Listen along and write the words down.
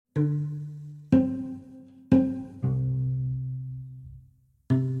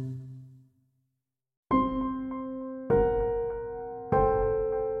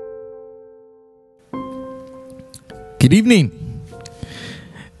Good evening.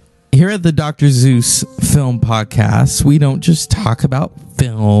 Here at the Dr. Zeus Film Podcast, we don't just talk about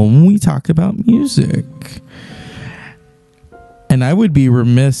film, we talk about music. And I would be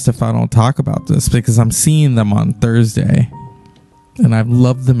remiss if I don't talk about this because I'm seeing them on Thursday. And I've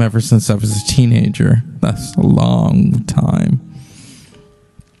loved them ever since I was a teenager. That's a long time.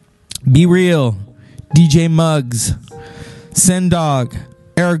 Be Real, DJ Muggs, Sendog,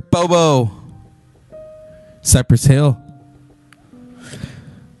 Eric Bobo, Cypress Hill.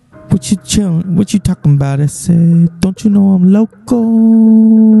 What you chillin'? What you talking about? I said, don't you know I'm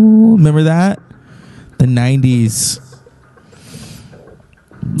local? Remember that? The 90s.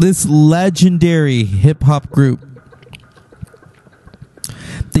 This legendary hip-hop group.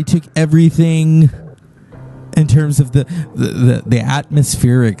 They took everything in terms of the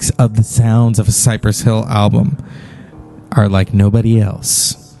atmospherics of the sounds of a Cypress Hill album are like nobody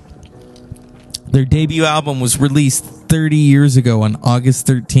else. Their debut album was released 30 years ago on August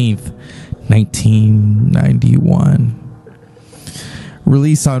 13th, 1991.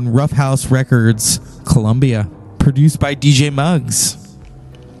 Released on Rough House Records, Columbia. Produced by DJ Muggs.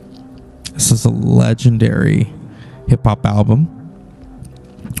 This is a legendary hip-hop album.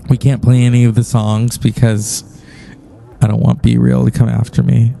 We can't play any of the songs because I don't want Be Real to come after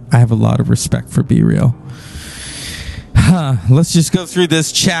me. I have a lot of respect for Be Real. Let's just go through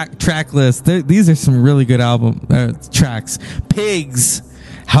this track list. These are some really good album tracks. Pigs,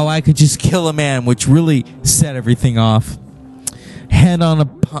 How I Could Just Kill a Man, which really set everything off. Head on the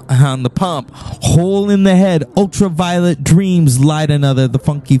Pump, Hole in the Head, Ultraviolet Dreams, Light Another, The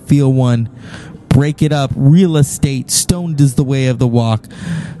Funky Feel One, Break It Up, Real Estate, Stoned is the Way of the Walk,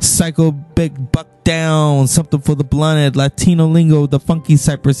 Psycho Big Buck Down, Something for the Blunted, Latino Lingo, The Funky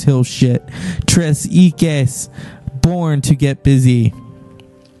Cypress Hill Shit, Tres Iques, Born to Get Busy.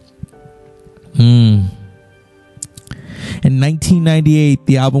 In 1998,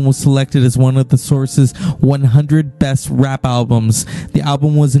 the album was selected as one of the Source's 100 Best Rap Albums. The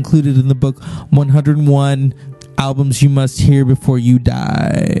album was included in the book 101 Albums You Must Hear Before You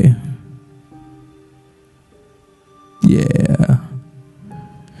Die. Yeah.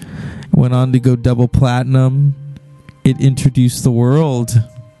 Went on to go double platinum. It introduced the world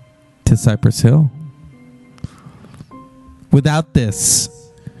to Cypress Hill. Without this,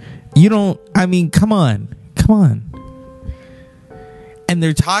 you don't, I mean, come on. And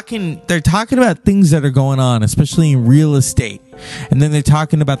they're talking about things that are going on, especially in real estate. And then they're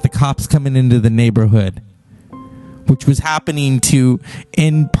talking about the cops coming into the neighborhood, which was happening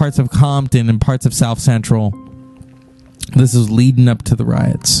in parts of Compton and parts of South Central. This is leading up to the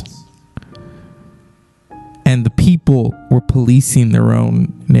riots. And the people were policing their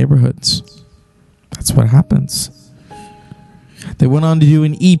own neighborhoods. That's what happens. They went on to do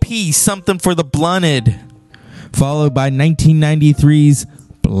an EP, Something for the Blunted, followed by 1993's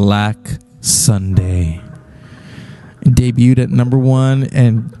Black Sunday. It debuted at number 1,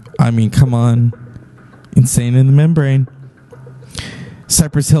 and I mean, come on, Insane in the Membrane.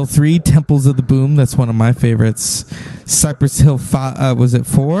 Cypress Hill 3, Temples of the Boom, that's one of my favorites. Cypress Hill 5, was it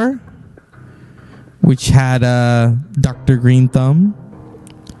 4? Which had Dr. Green Thumb.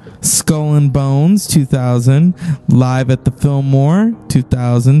 Skull and Bones, 2000. Live at the Fillmore,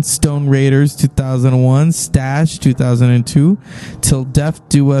 2000. Stone Raiders, 2001. Stash, 2002. Till Death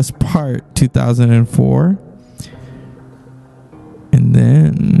Do Us Part, 2004. And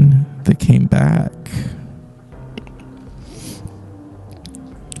then they came back.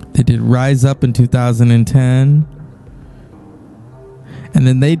 They did Rise Up in 2010. And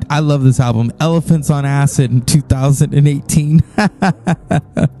then I love this album, Elephants on Acid in 2018.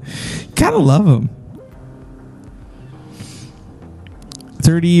 Gotta love them.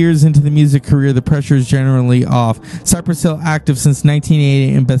 30 years into the music career, the pressure is generally off. Cypress Hill, active since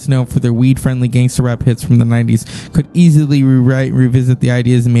 1988 and best known for their weed-friendly gangster rap hits from the 90s, could easily rewrite and revisit the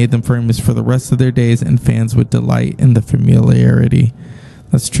ideas and made them famous for the rest of their days, and fans would delight in the familiarity.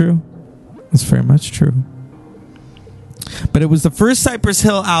 That's true. That's very much true. But it was the first Cypress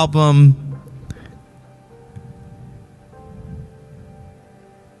Hill album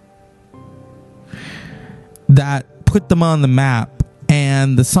that put them on the map.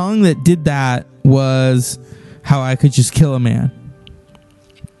 And the song that did that was How I Could Just Kill a Man.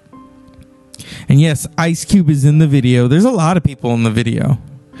 And yes, Ice Cube is in the video. There's a lot of people in the video.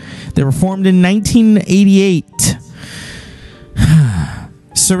 They were formed in 1988.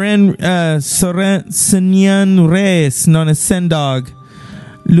 Senyan Reyes, known as Sendog.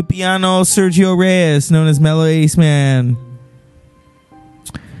 Lupiano Sergio Reyes, known as Mellow Ace Man.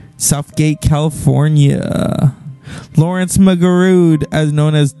 Southgate, California. Lawrence Magarood, as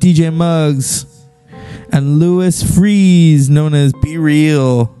known as DJ Muggs. and Louis Freeze, known as Be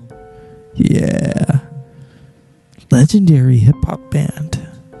Real. Yeah. Legendary hip hop band.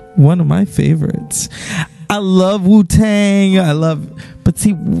 One of my favorites. I love Wu-Tang. But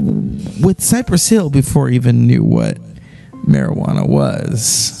see, with Cypress Hill, before I even knew what marijuana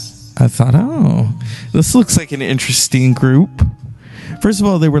was, I thought, oh, this looks like an interesting group. First of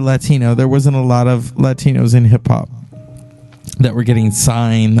all, they were Latino. There wasn't a lot of Latinos in hip hop that were getting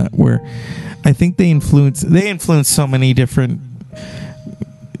signed. That were, I think they influenced so many different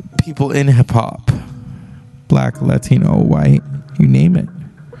people in hip hop. Black, Latino, white, you name it.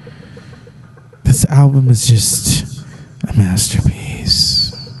 This album is just a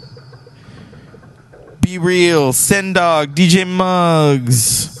masterpiece. Be Real, Sendog, DJ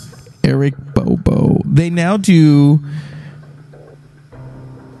Muggs, Eric Bobo. They now do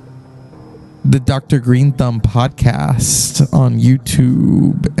the Dr. Green Thumb podcast on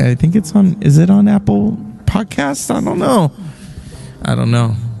YouTube. I think it's on, is it on Apple Podcasts? I don't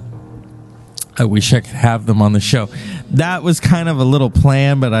know. I wish I could have them on the show. That was kind of a little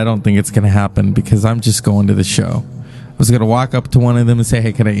plan, but I don't think it's going to happen because I'm just going to the show. I was going to walk up to one of them and say,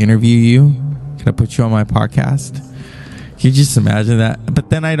 hey, can I interview you? Can I put you on my podcast? Can you just imagine that? But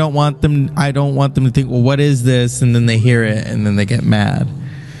then I don't want them to think, well, what is this? And then they hear it and then they get mad.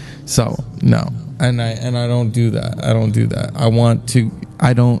 So no. And I don't do that. I want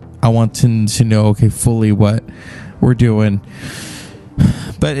to know, okay, fully what we're doing.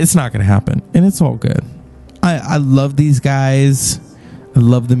 But it's not going to happen, and it's all good. I love these guys. I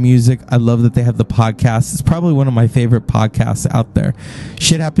love the music. I love that they have the podcast. It's probably one of my favorite podcasts out there.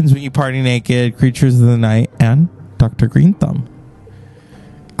 Shit Happens When You Party Naked, Creatures of the Night, and Dr. Green Thumb.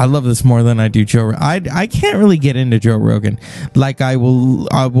 I love this more than I do Joe. I can't really get into Joe Rogan. Like I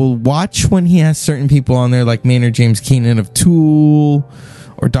will watch when he has certain people on there, like Maynard James Keenan of Tool,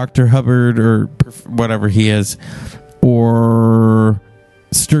 or Dr. Hubbard, or whatever he is, or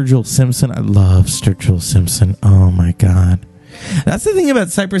Sturgill Simpson. I love Sturgill Simpson. Oh my God. That's the thing about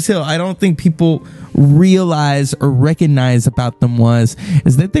Cypress Hill. I don't think people realize or recognize about them is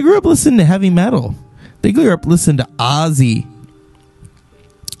that they grew up listening to heavy metal. They grew up listening to Ozzy.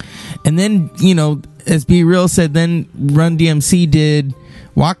 And then, as Be Real said, then Run DMC did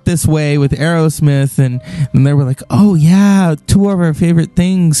Walk This Way with Aerosmith, and they were like, oh yeah, two of our favorite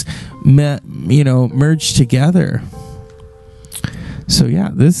things merged together. So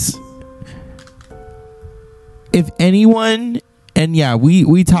yeah, if anyone, and yeah,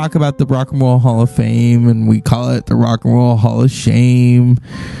 we talk about the Rock and Roll Hall of Fame and we call it the Rock and Roll Hall of Shame,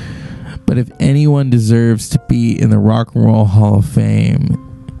 but if anyone deserves to be in the Rock and Roll Hall of Fame,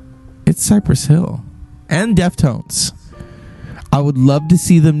 it's Cypress Hill and Deftones. I would love to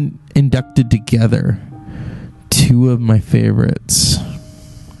see them inducted together. Two of my favorites.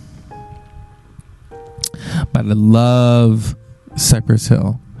 But I love Cypress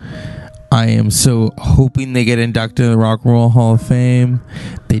Hill. I am so hoping they get inducted in the Rock and Roll Hall of Fame.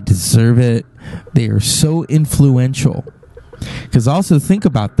 They deserve it. They are so influential. Because also think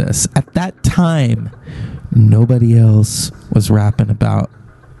about this. At that time, nobody else was rapping about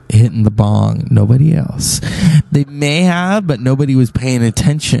hitting the bong. Nobody else. They may have, but nobody was paying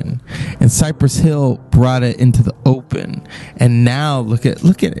attention. And Cypress Hill brought it into the open. And now look at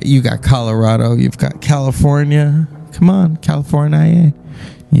it. You got Colorado. You've got California. Come on, California.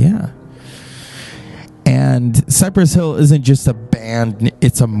 Yeah. And Cypress Hill isn't just a band,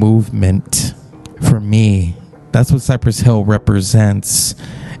 it's a movement for me. That's what Cypress Hill represents.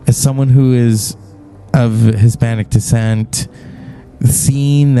 As someone who is of Hispanic descent,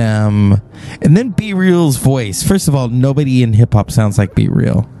 seeing them, and then Be Real's voice. First of all, nobody in hip hop sounds like Be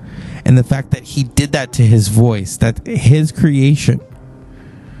Real. And the fact that he did that to his voice, that his creation.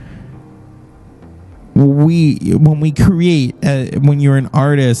 When we create, when you're an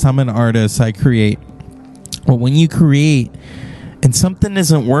artist, I'm an artist, I create. Well, when you create and something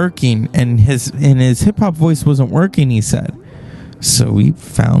isn't working, and his hip hop voice wasn't working, he said, so he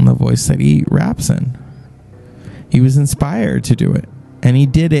found the voice that he raps in. He was inspired to do it, and he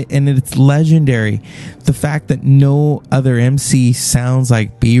did it, and it's legendary. The fact that no other MC sounds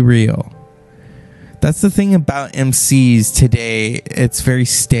like Be Real. That's the thing about MCs today. It's very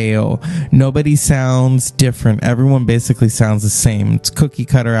stale. Nobody sounds different. Everyone basically sounds the same. It's cookie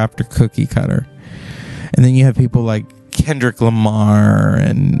cutter after cookie cutter. And then you have people like Kendrick Lamar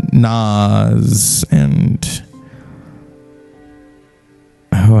and Nas and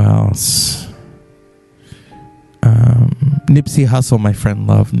who else? Nipsey Hussle, my friend,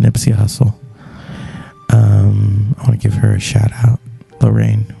 loved Nipsey Hussle. I want to give her a shout out.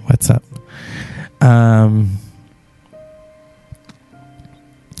 Lorraine, what's up? And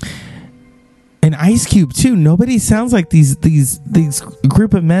Ice Cube too. Nobody sounds like these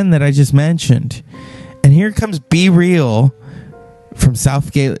group of men that I just mentioned. And here comes Be Real from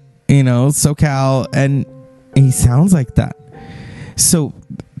Southgate, SoCal, and he sounds like that. So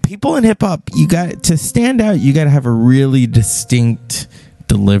people in hip hop, you got to stand out. You got to have a really distinct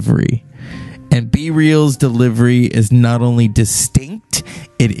delivery. And Be Real's delivery is not only distinct,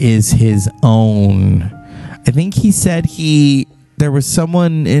 it is his own. I think he said there was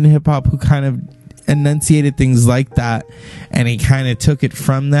someone in hip hop who kind of enunciated things like that, and he kind of took it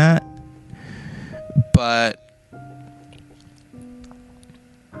from that. But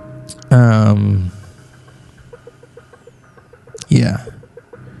yeah,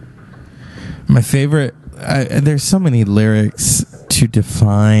 my favorite, there's so many lyrics to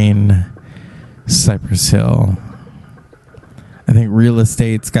define Cypress Hill. I think Real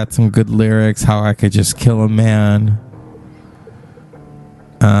Estate's got some good lyrics. How I Could Just Kill a Man.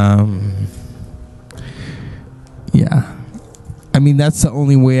 Yeah. I mean, that's the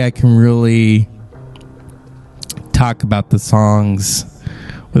only way I can really talk about the songs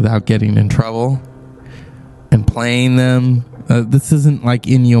without getting in trouble and playing them. This isn't like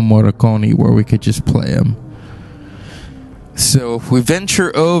Ennio Morricone where we could just play them. So if we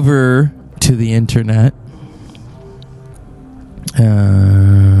venture over to the internet,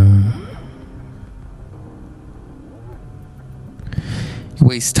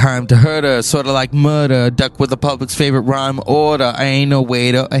 waste time to hurt her, sort of like murder. Duck with the public's favorite rhyme order. I ain't no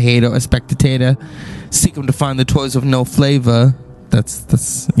waiter, a hater, a spectator. Seek 'em to find the toys of no flavor.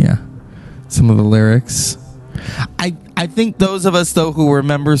 That's yeah, some of the lyrics. I think those of us though who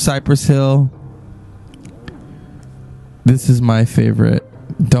remember Cypress Hill, this is my favorite.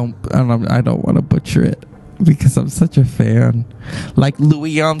 I don't want to butcher it because I'm such a fan. Like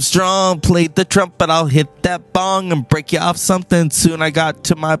Louis Armstrong played the trumpet, I'll hit that bong and break you off something. Soon I got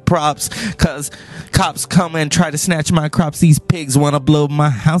to my props, cause cops come and try to snatch my crops. These pigs want to blow my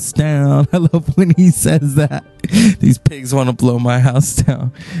house down. I love when he says that. These pigs want to blow my house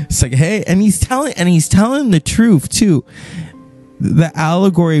down. It's like, hey, and he's telling the truth too. The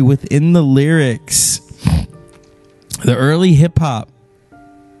allegory within the lyrics, the early hip hop.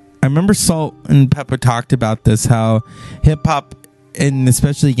 I remember Salt and Pepper talked about this, how hip hop and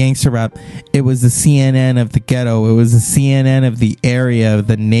especially gangster rap, it was the CNN of the ghetto. It was the CNN of the area, of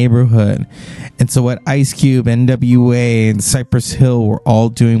the neighborhood. And so what Ice Cube, NWA, and Cypress Hill were all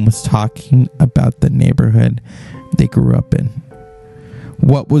doing was talking about the neighborhood they grew up in.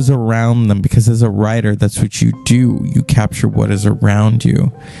 What was around them, because as a writer, that's what you do. You capture what is around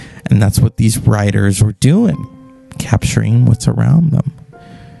you. And that's what these writers were doing, capturing what's around them.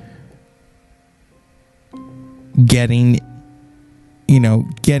 Getting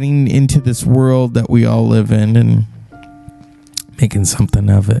into this world that we all live in and making something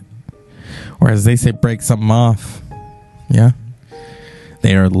of it. Or as they say, break something off. Yeah.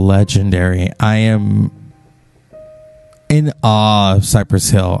 They are legendary. I am in awe of Cypress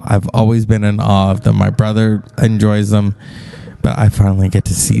Hill. I've always been in awe of them. My brother enjoys them, but I finally get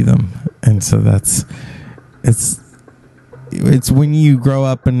to see them. And so it's when you grow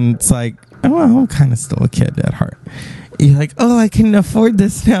up and it's like, oh, I'm kind of still a kid at heart. You're like, oh, I can afford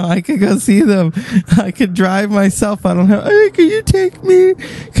this now. I could go see them. I could drive myself. I don't have, hey, can you take me?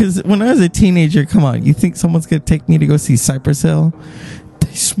 Because when I was a teenager, come on, you think someone's going to take me to go see Cypress Hill?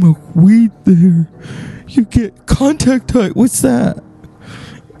 They smoke weed there. You get contact high. What's that?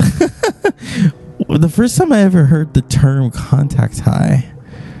 Well, the first time I ever heard the term contact high,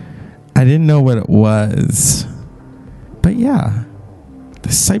 I didn't know what it was. But yeah,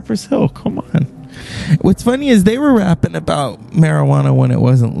 the Cypress Hill, come on. What's funny is they were rapping about marijuana when it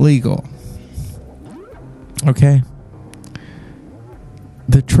wasn't legal. Okay?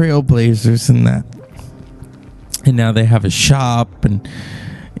 The trailblazers in that. And now they have a shop and,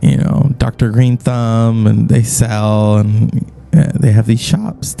 Dr. Green Thumb, and they sell, and they have these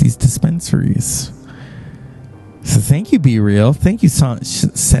shops, these dispensaries. So thank you, Be Real. Thank you,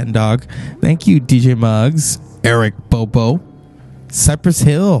 Sendog. Thank you, DJ Muggs, Eric Bobo, Cypress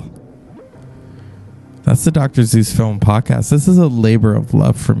Hill. That's the Dr. Zeus Film Podcast. This is a labor of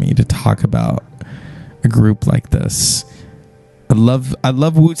love for me to talk about a group like this. I love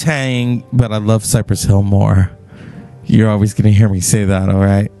Wu-Tang, but I love Cypress Hill more. You're always going to hear me say that, all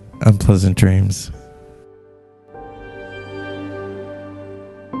right? Unpleasant dreams.